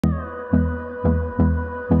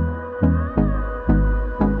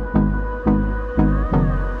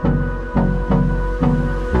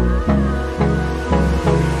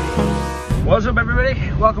What's up everybody,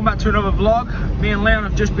 welcome back to another vlog. Me and Leon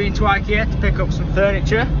have just been to IKEA to pick up some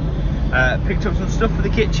furniture. Picked up some stuff for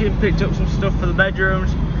the kitchen, picked up some stuff for the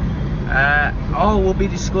bedrooms. All will be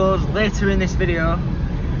disclosed later in this video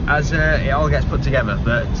as it all gets put together.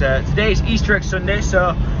 But today is Easter egg Sunday,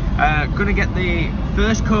 so gonna get the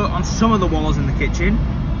first coat on some of the walls in the kitchen,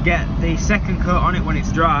 get the second coat on it when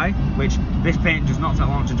it's dry, which this paint does not take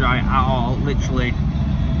long to dry at all, literally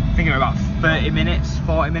I think about 30 minutes,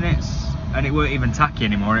 40 minutes, and it weren't even tacky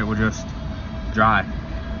anymore, it will just dry.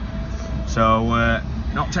 So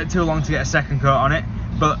not take too long to get a second coat on it,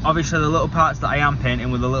 but obviously the little parts that I am painting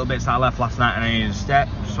with the little bits that I left last night and I needed to step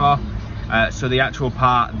for, so the actual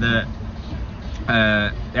part that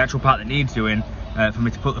needs doing for me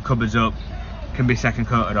to put the cupboards up can be second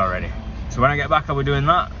coated already. So when I get back I'll be doing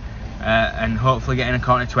that and hopefully getting a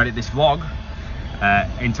corner to edit this vlog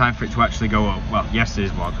in time for it to actually go up. Well,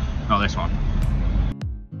 yesterday's vlog, not this one.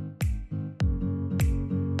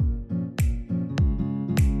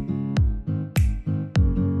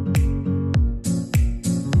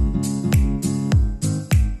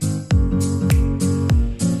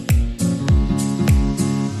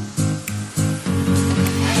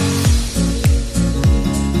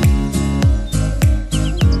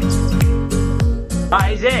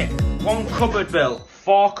 That is it. One cupboard built.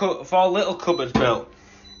 Four little cupboards built.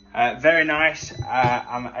 Very nice.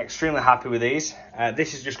 I'm extremely happy with these.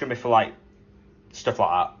 This is just going to be for like stuff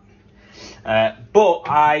like that. But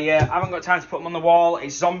I haven't got time to put them on the wall.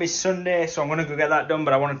 It's Zombie Sunday, so I'm going to go get that done.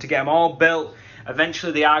 But I wanted to get them all built.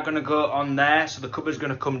 Eventually they are going to go on there, so the cupboard's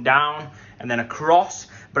going to come down and then across.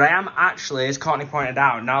 But I am actually, as Courtney pointed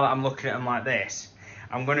out, now that I'm looking at them like this,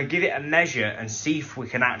 I'm going to give it a measure and see if we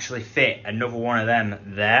can actually fit another one of them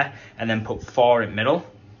there and then put 4 in middle.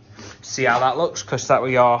 See how that looks, because that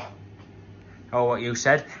was what you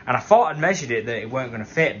said. And I thought I'd measured it that it weren't going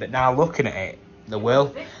to fit, but now looking at it, they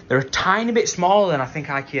will. They're a tiny bit smaller than I think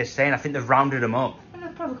IKEA's saying. I think they've rounded them up. And they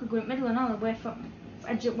probably could go in middle and all the way from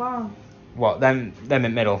edge of wall. What, them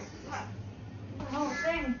in middle? The whole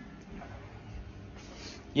thing.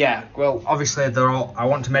 Yeah, well, obviously they're all, I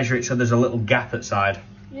want to measure it so there's a little gap at side.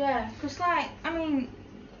 Yeah, because like, I mean,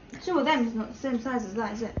 2 of them is not the same size as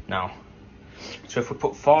that, is it? No. So if we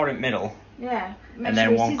put 4 in middle, yeah, and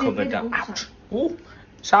then one cupboard down. Ouch! Ooh,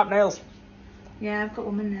 sharp nails. Yeah, I've got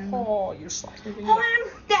one in there. Oh, you sliced me.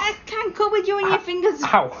 I can't cut with you and your fingers.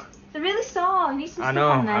 Ow! They're really sore. You need some I know,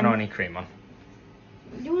 I need cream on.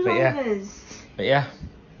 Use But yeah. others. But yeah,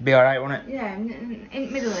 be alright, won't it? Yeah,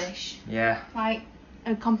 in middle-ish. Yeah. Like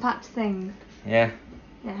a compact thing. Yeah.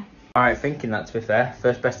 Yeah. Alright, thinking that, to be fair.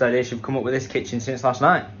 First best idea she've come up with this kitchen since last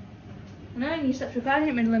night. No, and you stopped recording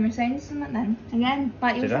it middle of me saying something then. Again,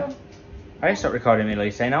 like Did usual. I stopped recording me, Lee,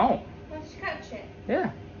 saying, oh. Did you catch it? Yeah.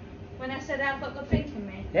 When I said I've got good things for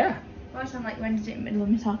me? Yeah. I sound like when is it in the middle of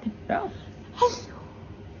me talking? Yeah. Hello.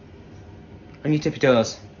 On your tippy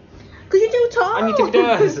toes. Because you do talk. On your tippy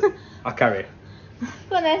toes. I'll carry it.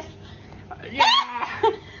 Go on then.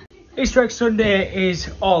 Yeah. Easter egg Sunday is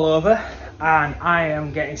all over and I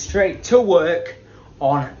am getting straight to work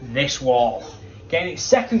on this wall. Getting its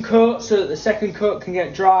second coat so that the second coat can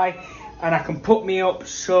get dry and I can put me up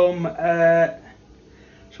some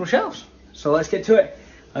shelves. So let's get to it.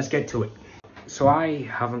 Let's get to it. So I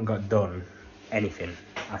haven't got done anything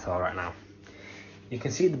at all right now. You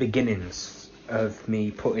can see the beginnings of me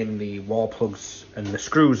putting the wall plugs and the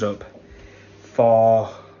screws up for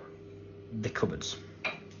the cupboards.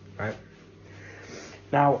 Right.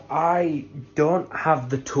 Now, I don't have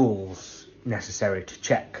the tools necessary to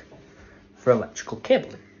check for electrical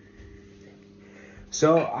cabling.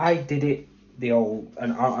 So I did it the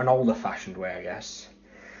an older fashioned way, I guess.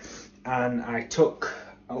 And I took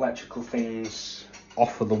electrical things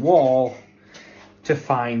off of the wall to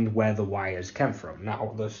find where the wires came from.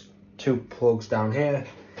 Now, there's 2 plugs down here,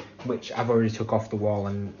 which I've already took off the wall,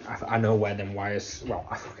 and I know where them wires, well,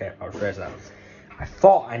 okay, I'll rephrase that. I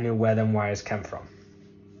thought I knew where them wires came from,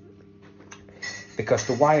 because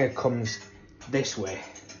the wire comes this way,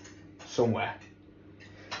 somewhere.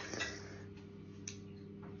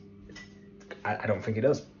 I don't think it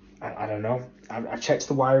does. I don't know. I checked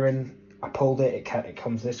the wiring, I pulled it, it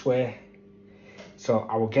comes this way. So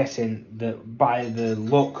I was guessing that by the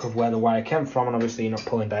look of where the wire came from, and obviously you're not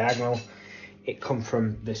pulling diagonal, it come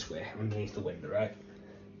from this way, underneath the window, right?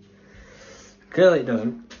 Clearly it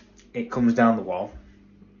doesn't. It comes down the wall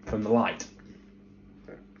from the light.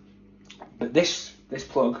 But this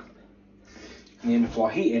plug, the underfloor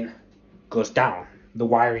heating, goes down. The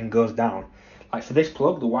wiring goes down. Like for this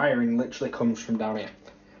plug, the wiring literally comes from down here.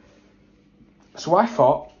 So I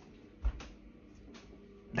thought,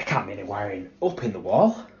 there can't be any wiring up in the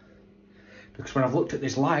wall. Because when I've looked at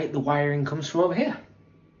this light, the wiring comes from over here.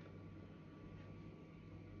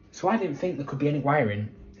 So I didn't think there could be any wiring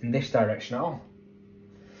in this direction at all.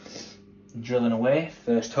 Drilling away,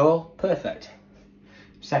 first hole, perfect.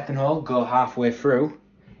 Second hole, go halfway through,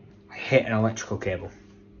 I hit an electrical cable.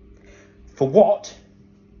 For what?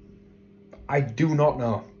 I do not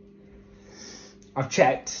know. I've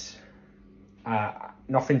checked,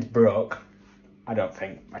 nothing's broke, I don't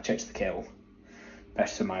think. I checked the cable,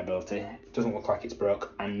 best of my ability. It doesn't look like it's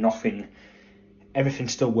broke, and everything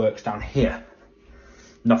still works down here.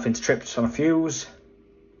 Nothing's tripped on a fuse.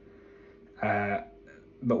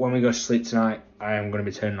 But when we go to sleep tonight, I am going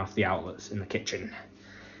to be turning off the outlets in the kitchen,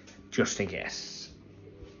 just in case.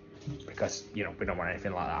 Because, you know, we don't want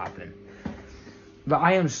anything like that happening. But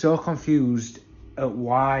I am so confused at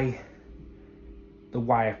why the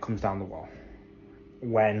wire comes down the wall.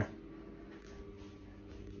 When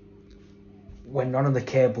none of the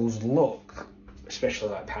cables look, especially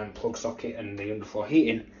like pan plug socket and the underfloor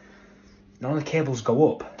heating, none of the cables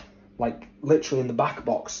go up. Like literally in the back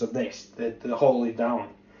box of this, the hole is down.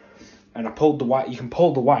 And I pulled the wire, you can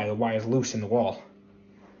pull the wire's loose in the wall.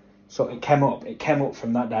 So it came up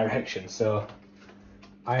from that direction. So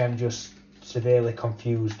I am just severely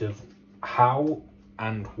confused of how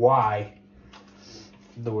and why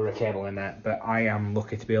there were a cable in there, but I am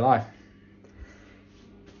lucky to be alive.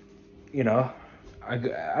 You know,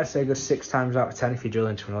 I'd say a good 6 times out of 10 if you drill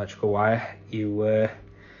into an electrical wire, you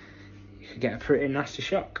could get a pretty nasty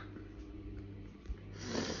shock.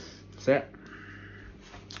 That's it.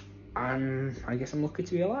 And I guess I'm lucky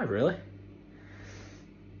to be alive, really.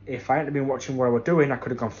 If I hadn't been watching what I was doing, I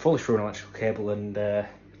could have gone fully through an electrical cable and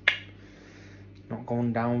not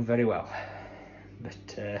gone down very well.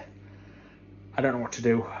 But I don't know what to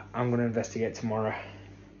do. I'm going to investigate tomorrow.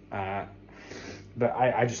 But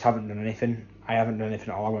I just haven't done anything. I haven't done anything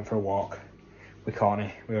at all. I went for a walk with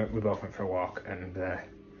Corny. We both went for a walk, and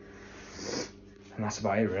that's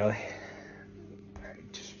about it, really.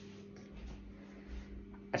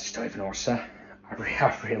 I just don't even know what to say. I really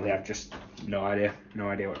have just no idea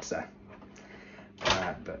what to say.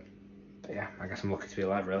 But yeah, I guess I'm lucky to be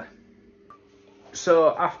alive, really.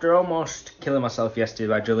 So after almost killing myself yesterday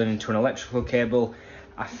by drilling into an electrical cable,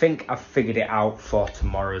 I think I've figured it out for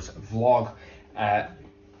tomorrow's vlog.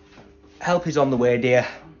 Help is on the way, dear.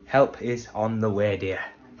 Help is on the way, dear.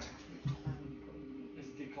 It's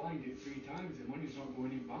declined it 3 times, the money's not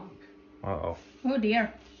going in bank. Uh-oh. Oh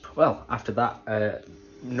dear. Well, after that,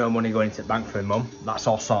 no money going into the bank for my mum. That's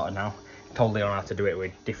all sorted now. Told Leon how to do it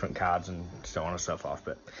with different cards and so on and so forth,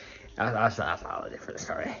 but that's a different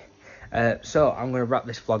story. So I'm going to wrap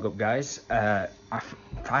this vlog up, guys. I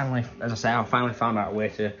finally found out a way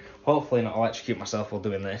to hopefully not electrocute myself while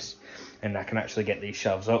doing this, and I can actually get these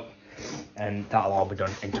shelves up, and that'll all be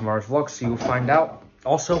done in tomorrow's vlog, so you'll find out.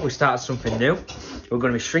 Also, we started something new. We're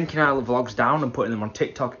going to be shrinking our vlogs down and putting them on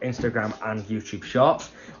TikTok, Instagram and YouTube Shorts,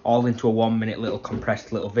 all into a 1-minute little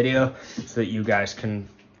compressed little video, so that you guys can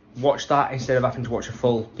watch that instead of having to watch a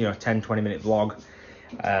full 10-20 minute vlog.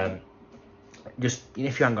 Just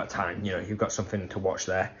if you haven't got time, you've got something to watch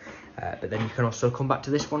there, but then you can also come back to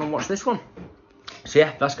this one and watch this one. So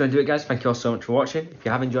yeah, that's going to do it, guys. Thank you all so much for watching. If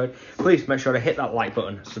you have enjoyed, please make sure to hit that like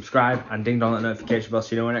button, subscribe and ding dong that notification bell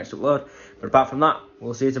so you know when next upload. But apart from that,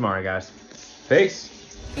 we'll see you tomorrow, guys. Peace.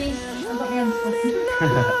 Peace. I've got my hands full.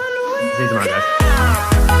 See you tomorrow,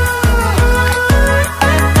 guys.